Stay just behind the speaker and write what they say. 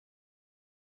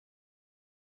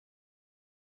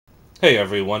Hey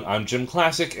everyone, I'm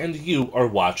JimClassic and you are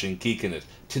watching Geekin.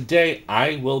 Today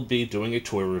I will be doing a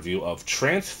toy review of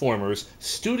Transformers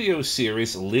Studio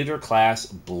Series Leader Class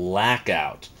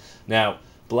Blackout. Now,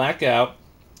 Blackout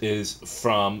is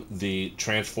from the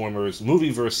Transformers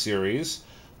Movieverse series,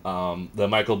 the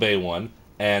Michael Bay one,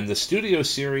 and the Studio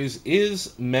Series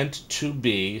is meant to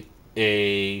be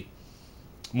a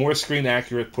more screen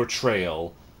accurate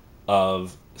portrayal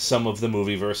of some of the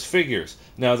Movieverse figures.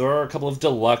 Now, there are a couple of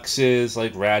deluxes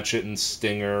like Ratchet and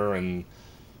Stinger and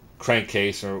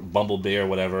Crankcase or Bumblebee or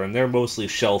whatever, and they're mostly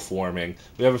shell forming.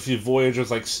 We have a few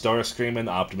Voyagers like Starscream and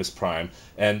Optimus Prime,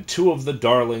 and two of the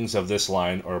darlings of this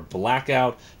line are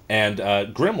Blackout and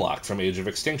Grimlock from Age of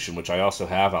Extinction, which I also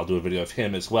have. I'll do a video of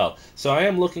him as well. So I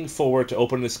am looking forward to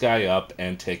opening this guy up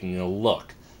and taking a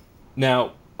look.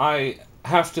 Now, I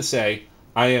have to say,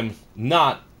 I am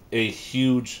not a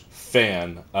huge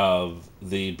fan of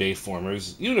the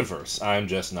Bayformers universe. I'm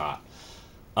just not.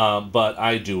 But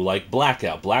I do like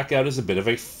Blackout. Blackout is a bit of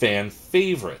a fan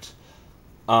favorite.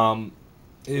 In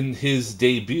his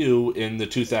debut in the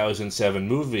 2007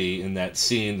 movie, in that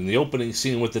scene, in the opening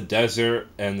scene with the desert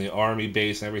and the army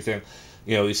base and everything,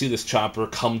 you see this chopper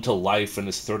come to life and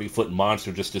this 30-foot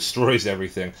monster just destroys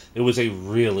everything. It was a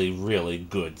really, really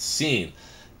good scene.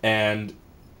 And,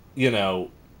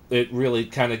 it really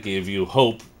kind of gave you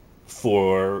hope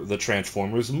for the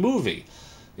Transformers movie.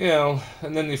 And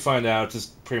then you find out it's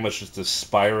pretty much just a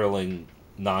spiraling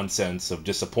nonsense of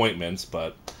disappointments,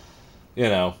 but,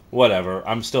 whatever.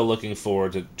 I'm still looking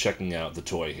forward to checking out the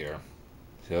toy here.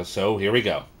 So here we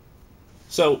go.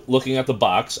 So, looking at the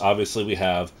box, obviously we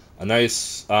have a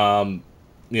nice, open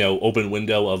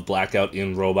window of Blackout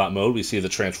in robot mode. We see the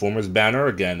Transformers banner.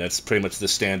 Again, that's pretty much the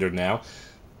standard now.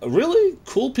 A really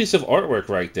cool piece of artwork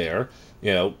right there.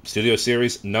 Studio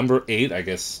Series number 8, I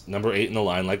guess, number 8 in the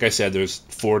line. Like I said, there's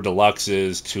 4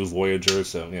 Deluxes, 2 Voyagers,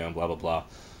 so, blah, blah,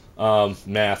 blah.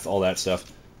 Math, all that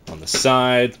stuff. On the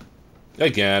side,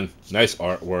 again, nice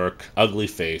artwork, ugly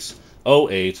face.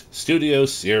 08, Studio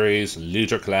Series,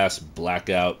 Leader Class,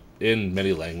 Blackout, in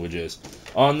many languages.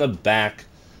 On the back,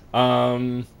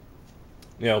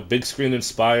 big screen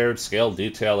inspired, scale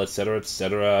detail, etc.,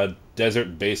 etc.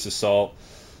 Desert base assault.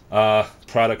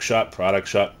 Product shot,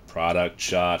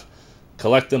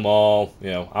 collect them all,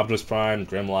 Optimus Prime,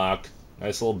 Grimlock,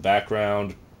 nice little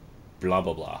background, blah,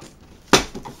 blah, blah.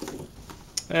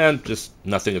 And just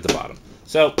nothing at the bottom.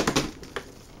 So,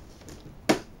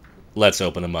 let's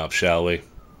open them up, shall we?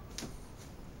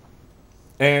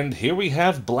 And here we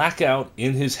have Blackout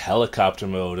in his helicopter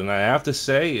mode, and I have to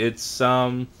say, it's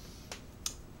a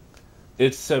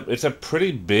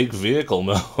pretty big vehicle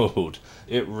mode.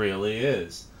 It really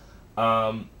is.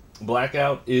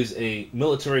 Blackout is a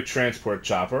military transport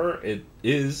chopper. It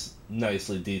is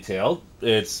nicely detailed.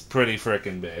 It's pretty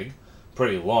frickin' big.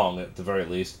 Pretty long, at the very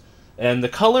least. And the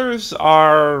colors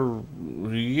are,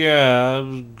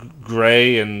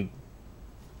 gray and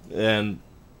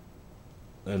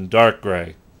dark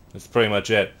gray. That's pretty much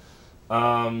it.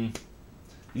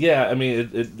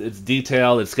 It's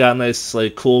detailed. It's got nice,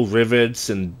 cool rivets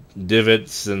and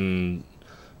divots and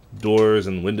doors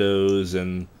and windows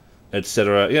and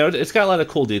etc. It's got a lot of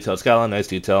cool detail. It's got a lot of nice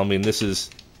detail. I mean, this is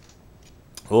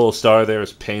a little star there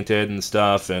is painted and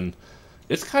stuff, and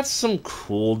it's got some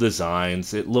cool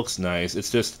designs. It looks nice.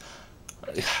 It's just,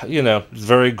 it's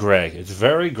very gray. It's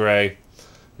very gray,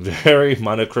 very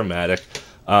monochromatic.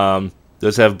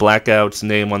 Does have Blackout's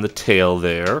name on the tail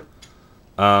there.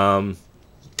 It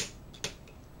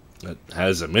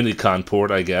has a mini-con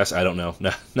port, I guess. I don't know.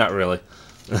 No, not really.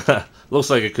 Looks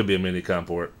like it could be a mini-con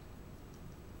port.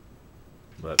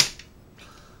 But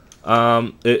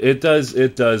it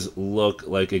does look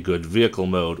like a good vehicle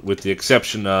mode, with the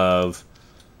exception of,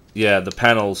 the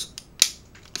panels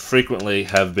frequently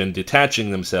have been detaching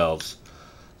themselves,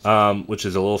 which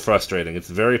is a little frustrating.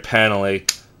 It's very panely,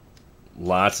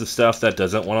 lots of stuff that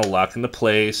doesn't want to lock into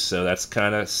place, so that's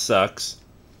kind of sucks.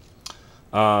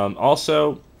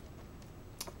 Also,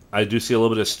 I do see a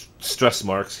little bit of stress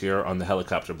marks here on the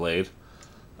helicopter blade.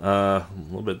 A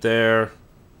little bit there.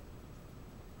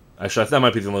 Actually, that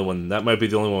might be the only one. That might be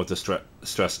the only one with the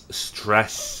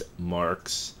stress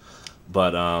marks.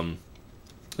 But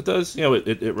it does.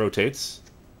 It rotates.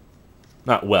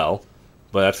 Not well,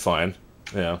 but that's fine.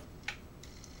 The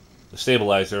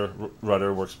stabilizer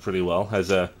rudder works pretty well.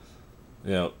 Has a,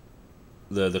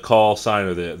 the call sign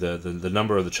or the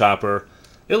number of the chopper.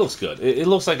 It looks good. It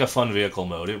looks like a fun vehicle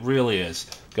mode. It really is.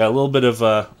 Got a little bit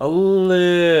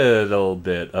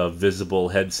of visible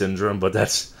head syndrome, but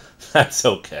that's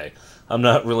okay. I'm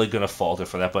not really gonna fault it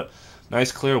for that. But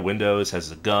Nice clear windows, has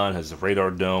the gun, has the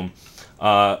radar dome.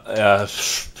 Yeah,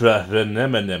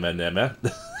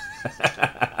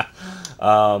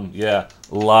 a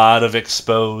lot of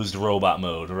exposed robot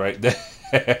mode right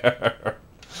there.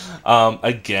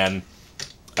 Again,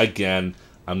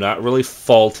 I'm not really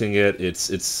faulting it.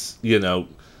 It's you know,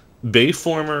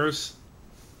 Bayformers,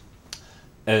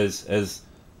 as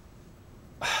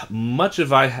much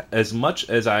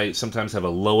as I sometimes have a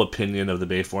low opinion of the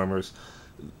Bayformers,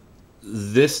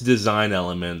 this design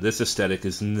element, this aesthetic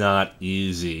is not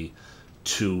easy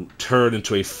to turn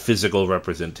into a physical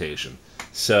representation.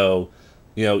 So,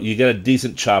 you know, you get a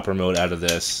decent chopper mode out of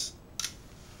this,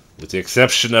 with the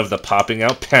exception of the popping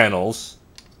out panels.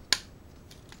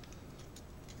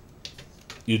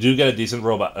 You do get a decent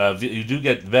robot. You do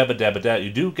get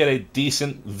you do get a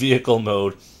decent vehicle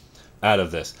mode out of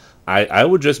this. I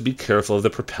would just be careful of the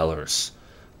propellers.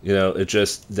 You know,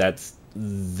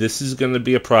 this is going to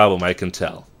be a problem, I can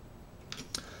tell.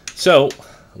 So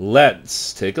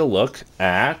let's take a look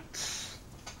at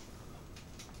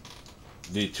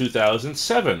the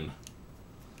 2007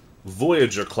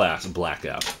 Voyager class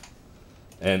Blackout.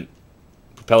 And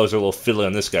propellers are a little fiddly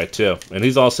on this guy too, and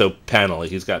he's also panel.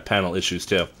 He's got panel issues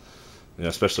too, you know,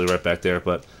 especially right back there.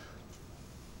 But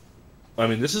I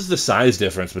mean, this is the size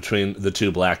difference between the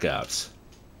two Blackouts.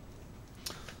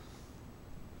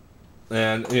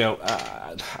 And you know,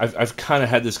 I've kind of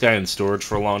had this guy in storage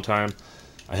for a long time.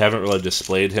 I haven't really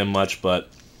displayed him much, but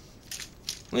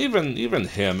even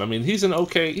him, I mean, he's an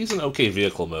okay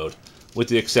vehicle mode, with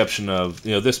the exception of,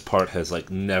 you know, this part has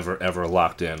like never ever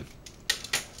locked in.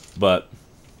 But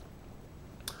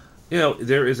you know,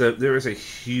 there is a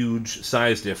huge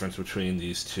size difference between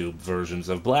these two versions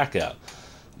of Blackout.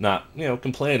 Not, you know,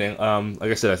 complaining.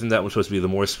 Like I said, I think that was supposed to be the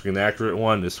more screen accurate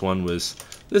one. This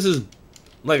is,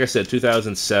 like I said,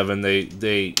 2007.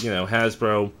 They you know,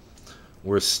 Hasbro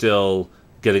were still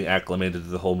getting acclimated to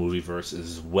the whole movie verse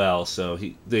as well. So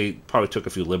they probably took a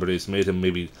few liberties, made him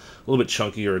maybe a little bit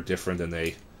chunkier or different than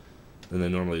they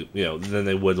normally, you know, than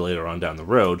they would later on down the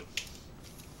road.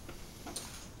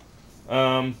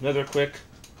 Another quick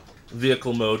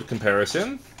vehicle mode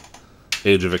comparison: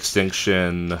 Age of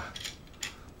Extinction,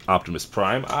 Optimus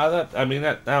Prime. I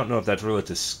don't know if that's really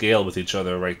to scale with each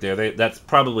other right there. That's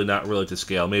probably not really to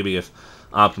scale. Maybe if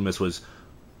Optimus was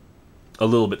a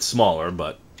little bit smaller,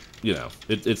 but you know,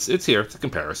 it's here. It's a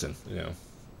comparison. You know,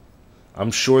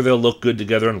 I'm sure they'll look good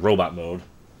together in robot mode.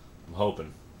 I'm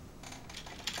hoping.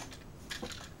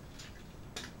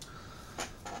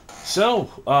 So,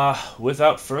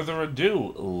 without further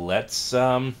ado, let's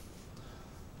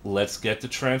get to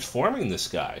transforming this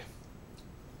guy.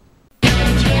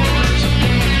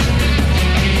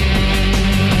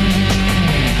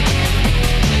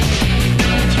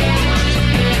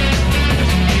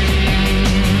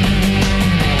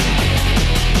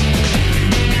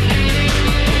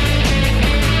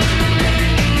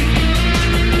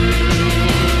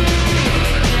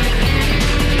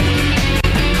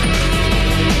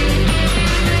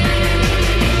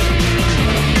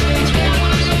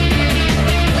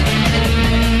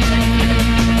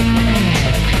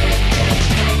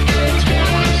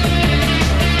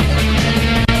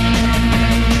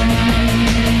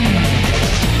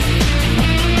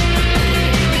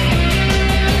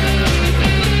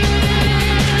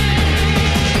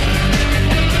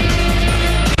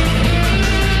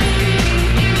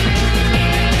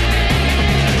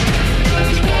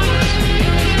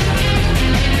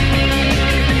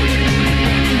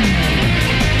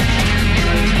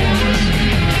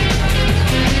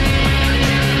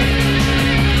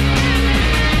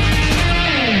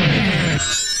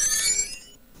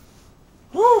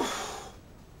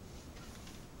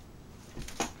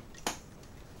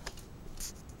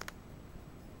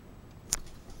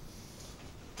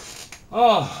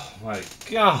 Oh my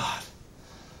God.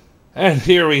 And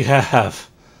here we have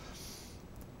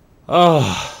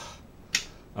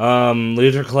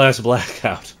Leader Class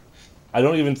Blackout. I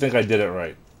don't even think I did it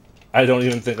right. I don't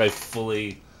even think I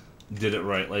fully did it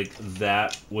right. Like,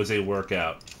 that was a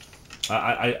workout.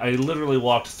 I literally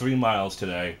walked 3 miles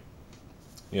today.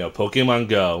 You know, Pokemon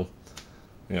Go.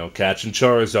 You know, catching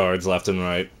Charizards left and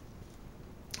right.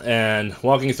 And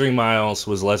walking 3 miles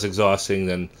was less exhausting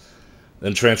than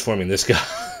transforming this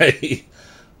guy.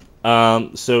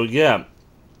 So yeah,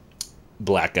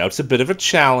 Blackout's a bit of a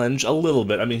challenge, a little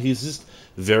bit. I mean, he's just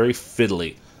very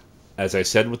fiddly. As I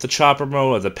said with the chopper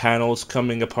mode, the panels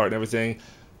coming apart and everything,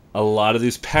 a lot of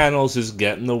these panels just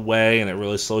get in the way, and it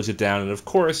really slows you down. And of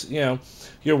course, you know,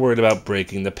 you're worried about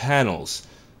breaking the panels.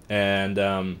 And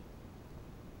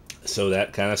so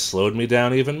that kind of slowed me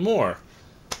down even more.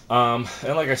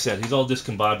 And like I said, he's all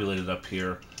discombobulated up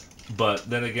here. But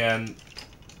then again,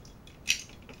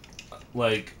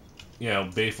 like, you know,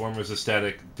 Bayformer's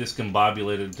aesthetic,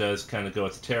 discombobulated does kind of go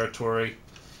with the territory.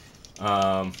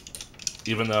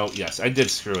 Even though, yes, I did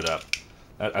screw it up.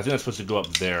 I think that's supposed to go up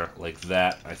there, like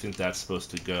that. I think that's supposed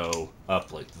to go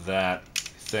up like that,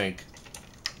 I think.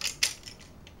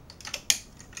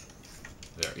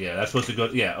 There, yeah, that's supposed to go,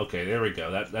 yeah, okay, there we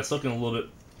go. That's looking a little bit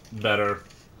better.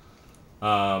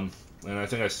 And I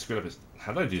think I screwed up his,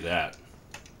 how did I do that?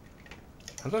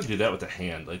 How did I do that with the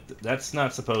hand? Like, that's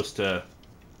not supposed to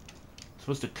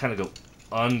kind of go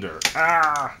under.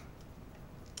 Ah!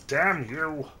 Damn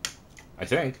you! I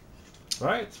think.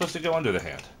 Right? It's supposed to go under the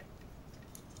hand.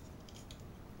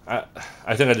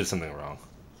 I think I did something wrong.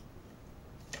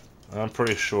 I'm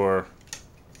pretty sure.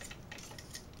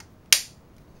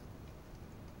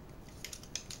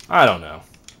 I don't know.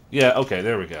 Yeah, okay,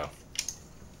 there we go.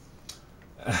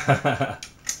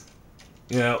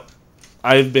 You know,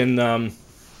 I've been,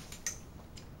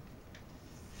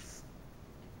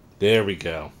 there we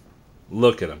go.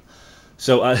 Look at him.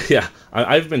 So, yeah,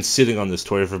 I've been sitting on this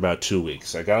toy for about 2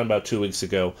 weeks. I got him about 2 weeks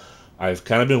ago. I've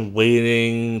kind of been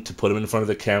waiting to put him in front of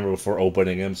the camera before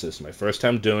opening him. So this is my first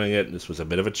time doing it. This was a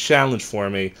bit of a challenge for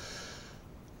me.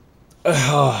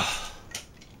 Can't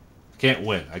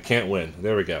win. I can't win.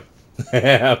 There we go.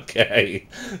 Okay.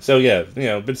 So, yeah, you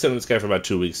know, been sitting on this guy for about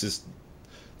 2 weeks. This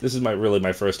is really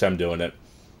my first time doing it.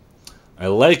 I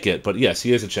like it, but yes,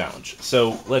 he is a challenge.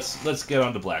 So let's get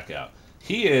on to Blackout.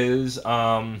 He is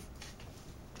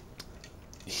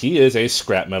a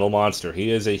scrap metal monster.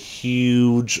 He is a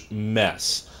huge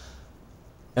mess.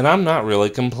 And I'm not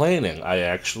really complaining. I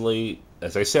actually,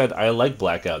 as I said, I like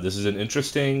Blackout. This is an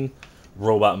interesting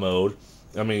robot mode.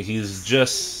 I mean, he's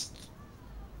just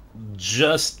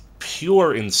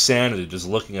pure insanity just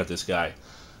looking at this guy.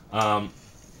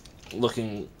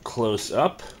 Looking close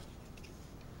up,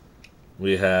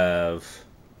 we have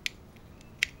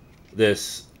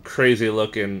this crazy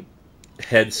looking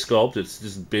head sculpt. It's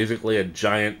just basically a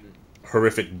giant,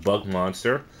 horrific bug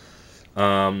monster.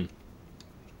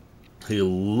 He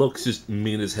looks just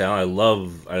mean as hell. I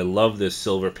love this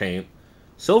silver paint.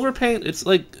 Silver paint? It's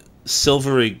like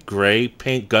silvery gray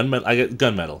paint. Gunmetal. I get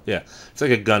gunmetal. Yeah, it's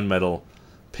like a gunmetal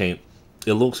paint.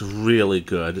 It looks really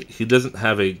good. He doesn't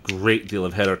have a great deal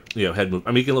of head move. I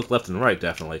mean, he can look left and right,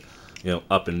 definitely,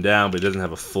 up and down, but he doesn't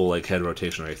have a full like head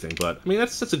rotation or anything. But I mean,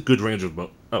 that's a good range of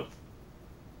oh.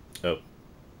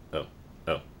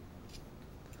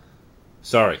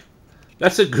 Sorry,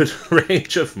 that's a good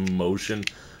range of motion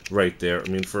right there. I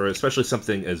mean, for especially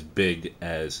something as big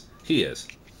as he is.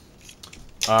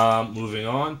 Moving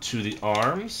on to the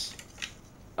arms,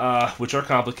 which are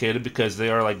complicated because they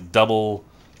are like double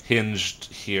hinged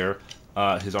here.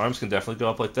 His arms can definitely go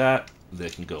up like that. They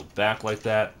can go back like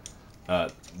that.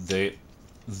 An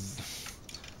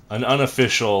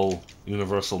unofficial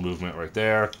universal movement right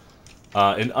there.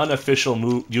 An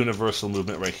unofficial universal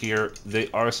movement right here. They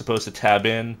are supposed to tab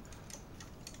in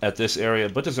at this area,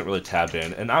 but doesn't really tab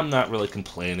in. And I'm not really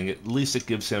complaining. At least it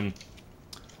gives him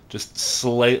just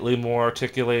slightly more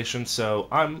articulation. So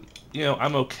I'm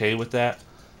okay with that.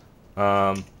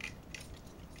 A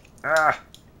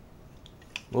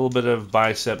little bit of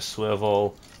bicep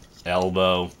swivel,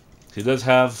 elbow. He does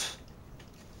have,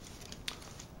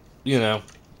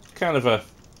 kind of a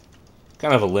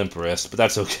limp wrist, but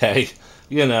that's okay.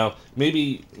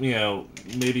 Maybe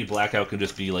Blackout can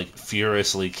just be like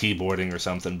furiously keyboarding or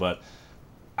something, but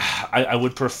I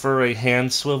would prefer a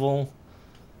hand swivel.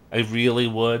 I really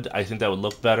would. I think that would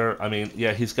look better. I mean,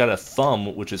 yeah, he's got a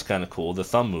thumb, which is kind of cool. The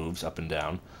thumb moves up and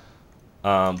down.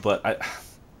 But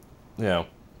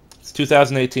it's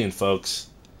 2018, folks.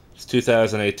 It's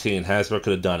 2018. Hasbro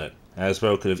could have done it.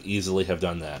 Hasbro could have easily have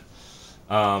done that.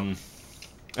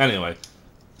 Anyway,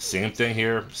 same thing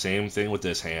here. Same thing with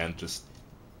this hand. Just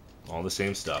all the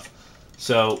same stuff.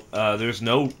 So there's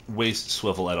no waist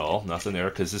swivel at all. Nothing there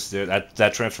because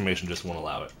that transformation just won't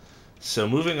allow it. So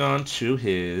moving on to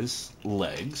his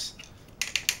legs.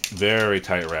 Very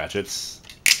tight ratchets.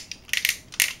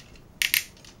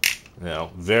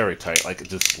 Very tight. Like,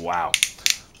 just wow.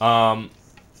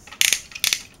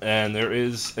 And there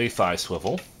is a thigh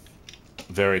swivel.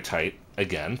 Very tight,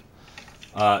 again.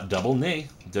 Double knee.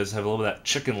 Does have a little bit of that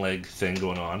chicken leg thing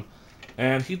going on.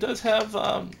 And he does have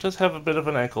a bit of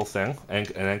an ankle thing. An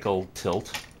ankle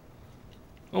tilt.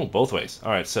 Oh, both ways.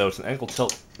 Alright, so it's an ankle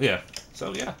tilt. Yeah.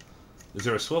 So, yeah. Is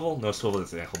there a swivel? No swivel at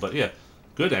the ankle. But, yeah.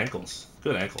 Good ankles.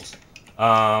 Good ankles.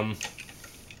 And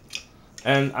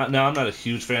now I'm not a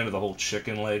huge fan of the whole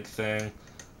chicken leg thing.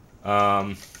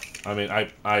 I mean,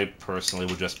 I personally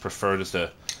would just prefer just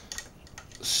a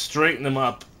straighten him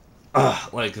up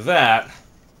like that.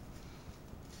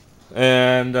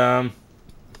 And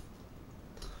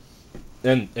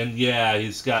yeah,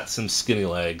 he's got some skinny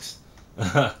legs.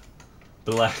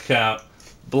 Blackout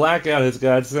has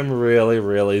got some really,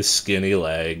 really skinny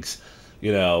legs.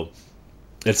 You know,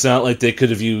 it's not like they could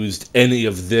have used any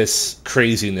of this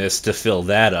craziness to fill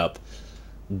that up.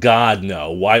 God,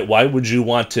 no. Why would you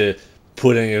want to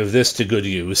put any of this to good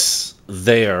use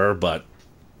there? But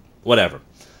whatever.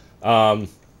 I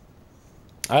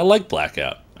like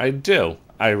Blackout. I do.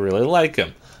 I really like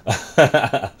him.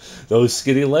 Those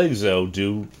skinny legs, though,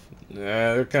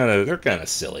 they're kind of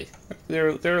silly.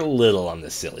 They're a little on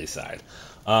the silly side.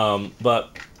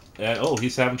 But oh,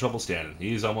 he's having trouble standing.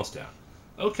 He's almost down.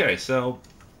 Okay, so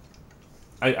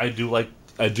I do like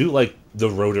the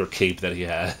rotor cape that he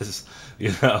has.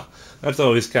 You know, that's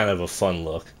always kind of a fun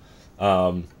look.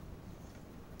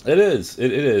 It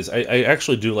is. I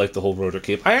actually do like the whole rotor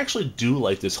cape. I actually do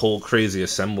like this whole crazy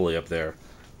assembly up there.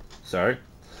 Sorry.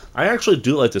 I actually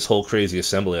do like this whole crazy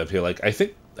assembly up here. Like, I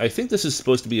think this is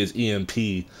supposed to be his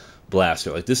EMP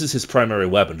blaster. Like, this is his primary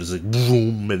weapon. Just like,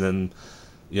 boom, and then,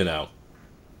 you know,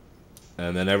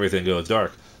 and then everything goes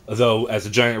dark. Although, as a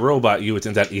giant robot, you would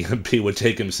think that EMP would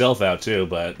take himself out, too.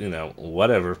 But, you know,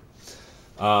 whatever.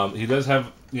 He does have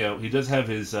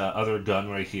his other gun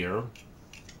right here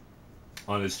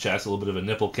on his chest. A little bit of a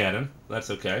nipple cannon.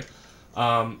 That's okay.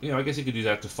 You know, I guess you could use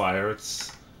that to fire. I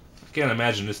can't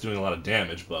imagine this doing a lot of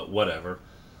damage, but whatever.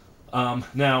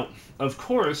 Now, of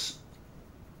course,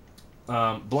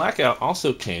 Blackout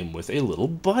also came with a little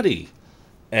buddy.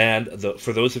 And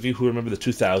for those of you who remember the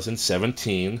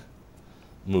 2017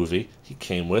 movie, he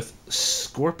came with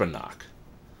Scorponok.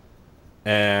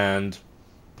 And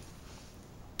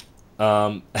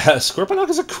Scorponok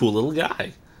is a cool little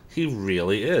guy. He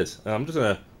really is. I'm just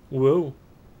going to... Whoa.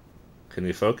 Can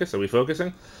you focus? Are we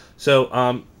focusing?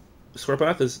 So,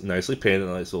 Scorponok is nicely painted,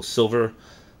 a nice little silver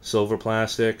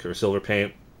plastic or silver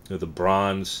paint with a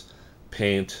bronze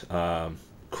paint,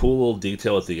 cool little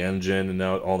detail at the engine and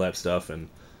all that stuff, and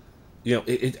you know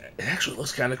it actually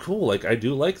looks kind of cool. Like, I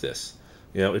do like this.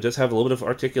 You know, it does have a little bit of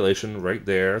articulation right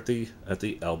there at the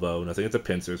elbow, nothing at the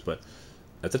pincers, but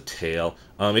at the tail.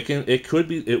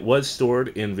 It was stored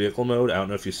in vehicle mode. I don't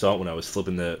know if you saw it when I was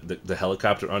flipping the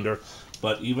helicopter under,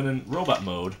 but even in robot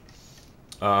mode.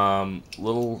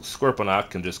 Little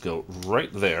Scorponok can just go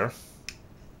right there.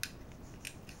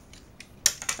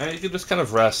 And he can just kind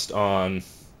of rest on,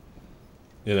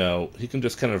 you know, he can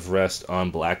just kind of rest on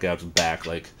Blackout's back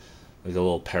like a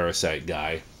little parasite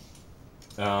guy.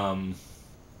 And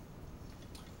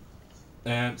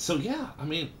so, yeah, I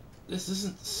mean, this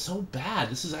isn't so bad.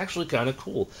 This is actually kind of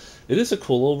cool. It is a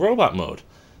cool little robot mode.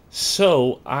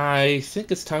 So, I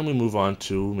think it's time we move on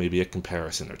to maybe a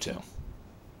comparison or two.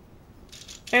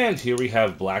 And here we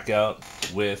have Blackout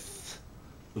with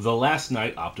the Last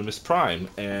Knight Optimus Prime.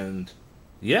 And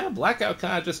yeah, Blackout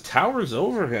kind of just towers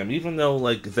over him, even though,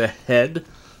 like, the head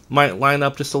might line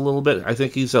up just a little bit. I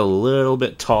think he's a little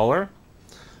bit taller.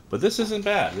 But this isn't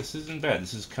bad. This isn't bad.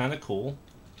 This is kind of cool.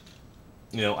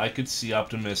 You know, I could see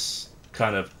Optimus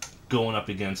kind of going up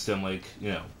against him, like,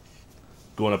 you know,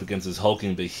 going up against this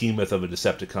hulking behemoth of a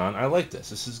Decepticon. I like this.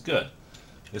 This is good.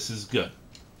 This is good.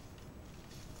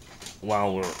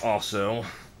 While I also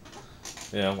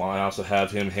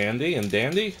have him handy and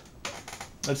dandy,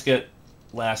 let's get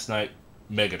Last Knight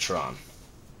Megatron.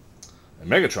 And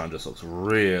Megatron just looks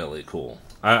really cool.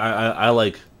 I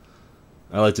like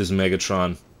this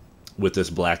Megatron with this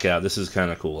Blackout. This is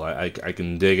kind of cool. I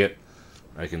can dig it.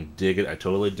 I can dig it. I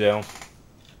totally do.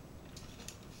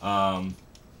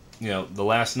 You know, The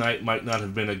Last Knight might not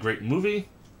have been a great movie,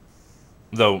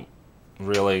 though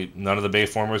really none of the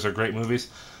Bayformers are great movies.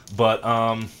 But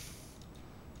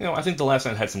you know, I think The Last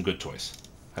Knight had some good toys.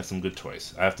 I've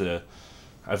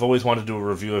always wanted to do a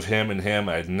review of him.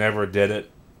 I never did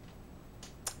it.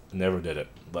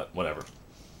 But whatever.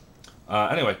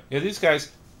 Anyway, yeah, these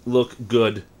guys look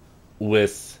good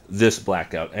with this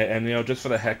Blackout. And you know, just for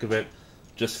the heck of it,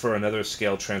 just for another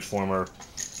scale Transformer,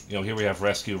 you know, here we have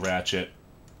Rescue Ratchet,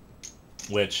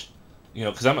 which, you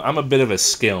know, because I'm a bit of a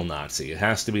scale Nazi. It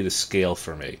has to be the scale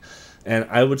for me. And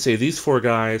I would say these four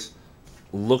guys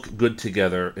look good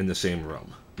together in the same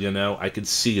room. You know, I could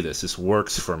see this. This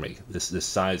works for me, this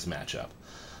size matchup.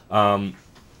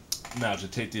 Now, to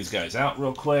take these guys out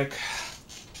real quick,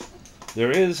 there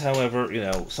is, however, you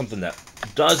know, something that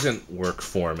doesn't work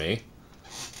for me.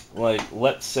 Like,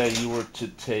 let's say you were to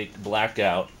take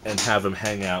Blackout and have him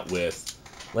hang out with,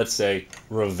 let's say,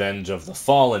 Revenge of the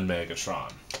Fallen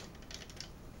Megatron.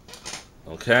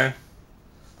 Okay?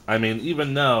 I mean,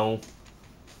 even though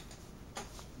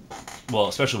well,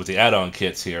 especially with the add-on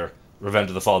kits here, Revenge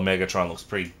of the Fall Megatron looks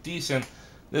pretty decent.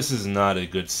 This is not a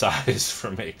good size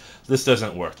for me. This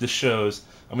doesn't work. This shows,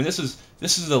 I mean, this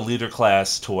is a leader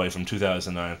class toy from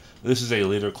 2009. This is a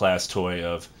leader class toy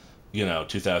of,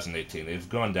 2018. They've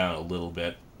gone down a little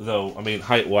bit, though. I mean,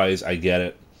 height-wise, I get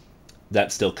it.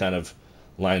 That still kind of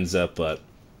lines up, but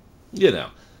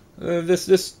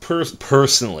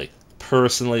personally,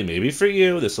 maybe for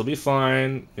you, this will be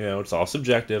fine. It's all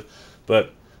subjective,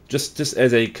 but just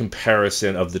as a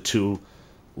comparison of the two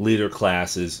leader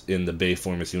classes in the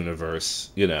Bayformers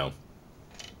universe,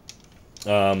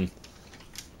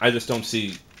 I just don't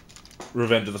see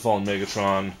Revenge of the Fallen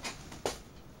Megatron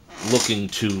looking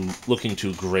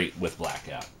too great with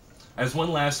Blackout. As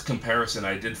one last comparison,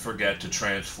 I did forget to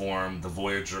transform the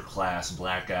Voyager class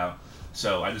Blackout,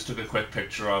 so I just took a quick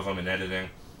picture of them in editing.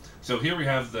 So here we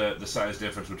have the size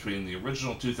difference between the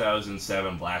original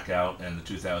 2007 Blackout and the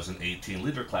 2018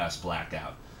 leader class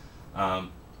Blackout.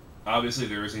 Obviously,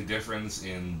 there is a difference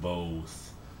in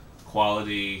both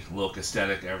quality, look,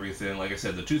 aesthetic, everything. Like I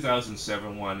said, the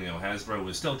 2007 one, Hasbro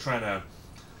was still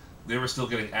they were still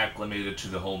getting acclimated to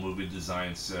the whole movie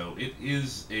design, so it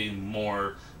is a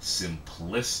more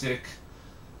simplistic,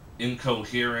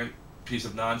 incoherent piece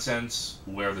of nonsense,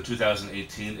 where the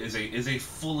 2018 is a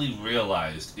fully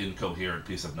realized, incoherent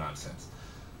piece of nonsense.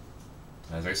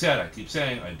 As I said, I keep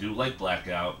saying, I do like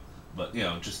Blackout, but,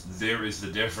 just there is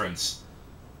the difference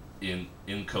in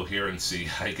incoherency,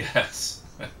 I guess.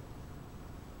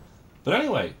 But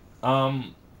anyway, I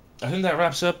think that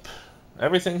wraps up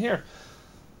everything here.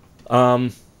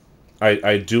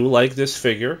 I do like this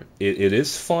figure. It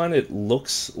is fun. It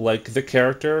looks like the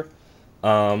character.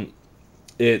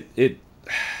 It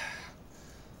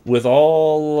with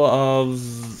all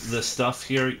of the stuff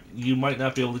here, you might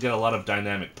not be able to get a lot of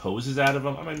dynamic poses out of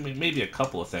him. I mean, maybe a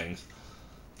couple of things,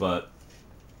 but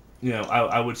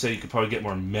I would say you could probably get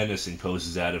more menacing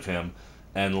poses out of him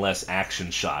and less action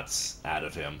shots out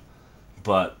of him.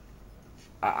 But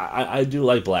I do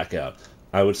like Blackout.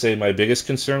 I would say my biggest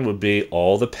concern would be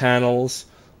all the panels,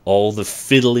 all the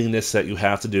fiddliness that you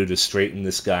have to do to straighten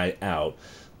this guy out.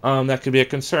 That could be a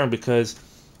concern, because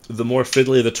the more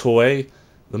fiddly the toy,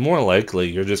 the more likely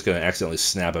you're just going to accidentally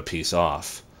snap a piece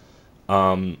off.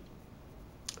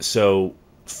 So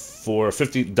for a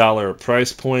 $50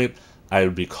 price point, I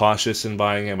would be cautious in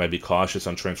buying him. I'd be cautious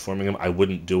on transforming him. I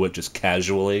wouldn't do it just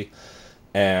casually.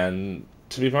 And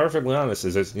to be perfectly honest,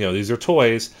 these are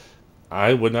toys.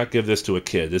 I would not give this to a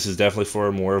kid. This is definitely for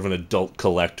more of an adult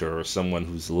collector or someone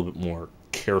who's a little bit more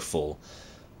careful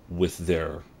with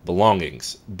their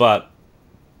belongings. But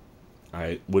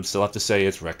I would still have to say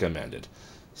it's recommended.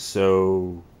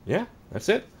 So, yeah, that's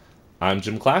it. I'm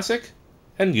JimClassic,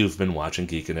 and you've been watching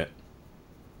Geekin' It.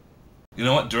 You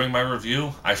know what? During my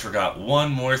review, I forgot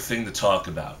one more thing to talk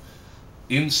about.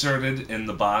 Inserted in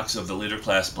the box of the Leader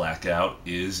Class Blackout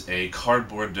is a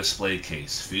cardboard display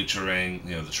case featuring,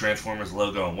 the Transformers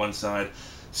logo on one side,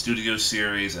 Studio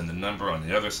Series, and the number on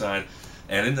the other side,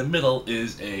 and in the middle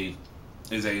is a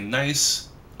nice,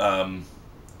 maybe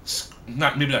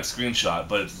not screenshot,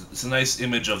 but it's a nice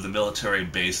image of the military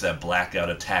base that Blackout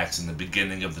attacks in the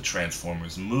beginning of the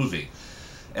Transformers movie.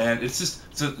 And it's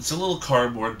a little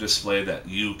cardboard display that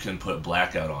you can put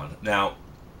Blackout on. Now,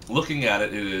 looking at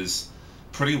it, it is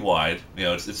pretty wide.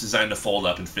 It's designed to fold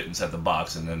up and fit inside the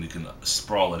box, and then you can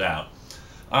sprawl it out.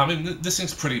 I mean, this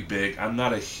thing's pretty big. I'm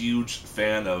not a huge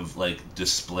fan of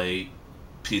display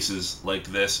pieces like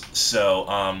this, so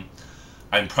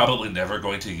I'm probably never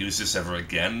going to use this ever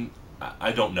again.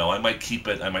 I don't know. I might keep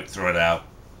it. I might throw it out.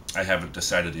 I haven't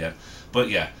decided yet. But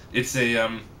yeah, it's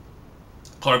a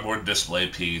cardboard display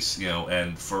piece,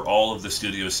 and for all of the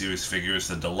Studio Series figures,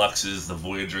 the Deluxes, the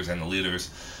Voyagers, and the Leaders,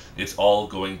 it's all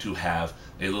going to have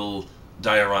a little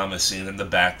diorama scene in the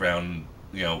background,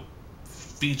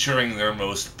 featuring their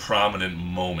most prominent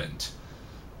moment.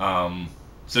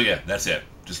 So yeah, that's it.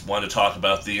 Just wanted to talk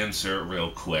about the insert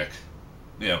real quick.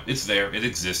 It's there, it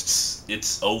exists,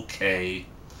 it's okay.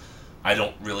 I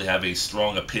don't really have a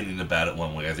strong opinion about it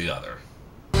one way or the other.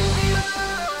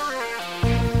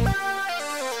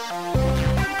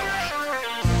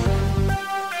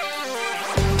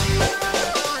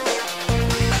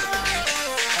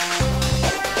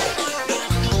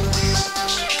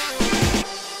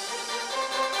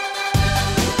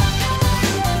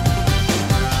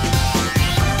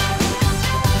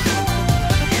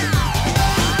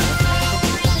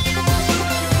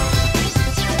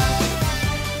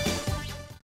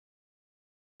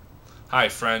 Hi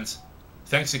friends,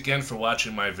 thanks again for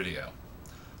watching my video.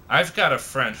 I've got a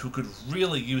friend who could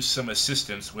really use some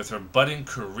assistance with her budding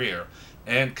career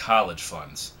and college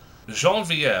funds.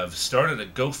 Genevieve started a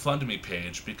GoFundMe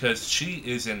page because she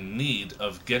is in need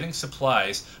of getting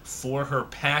supplies for her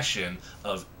passion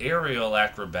of aerial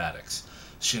acrobatics.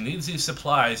 She needs these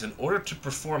supplies in order to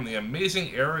perform the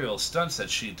amazing aerial stunts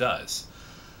that she does.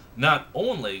 Not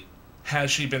only has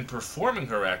she been performing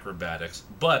her acrobatics,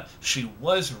 but she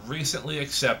was recently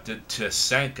accepted to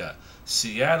Sanka,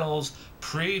 Seattle's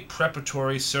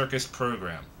pre-preparatory circus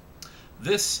program.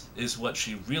 This is what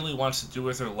she really wants to do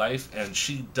with her life, and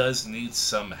she does need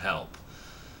some help.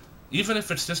 Even if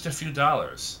it's just a few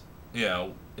dollars,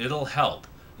 it'll help.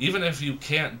 Even if you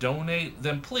can't donate,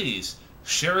 then please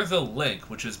share the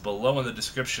link, which is below in the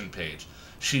description page.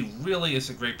 She really is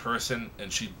a great person,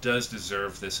 and she does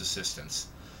deserve this assistance.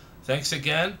 Thanks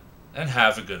again, and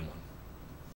have a good one.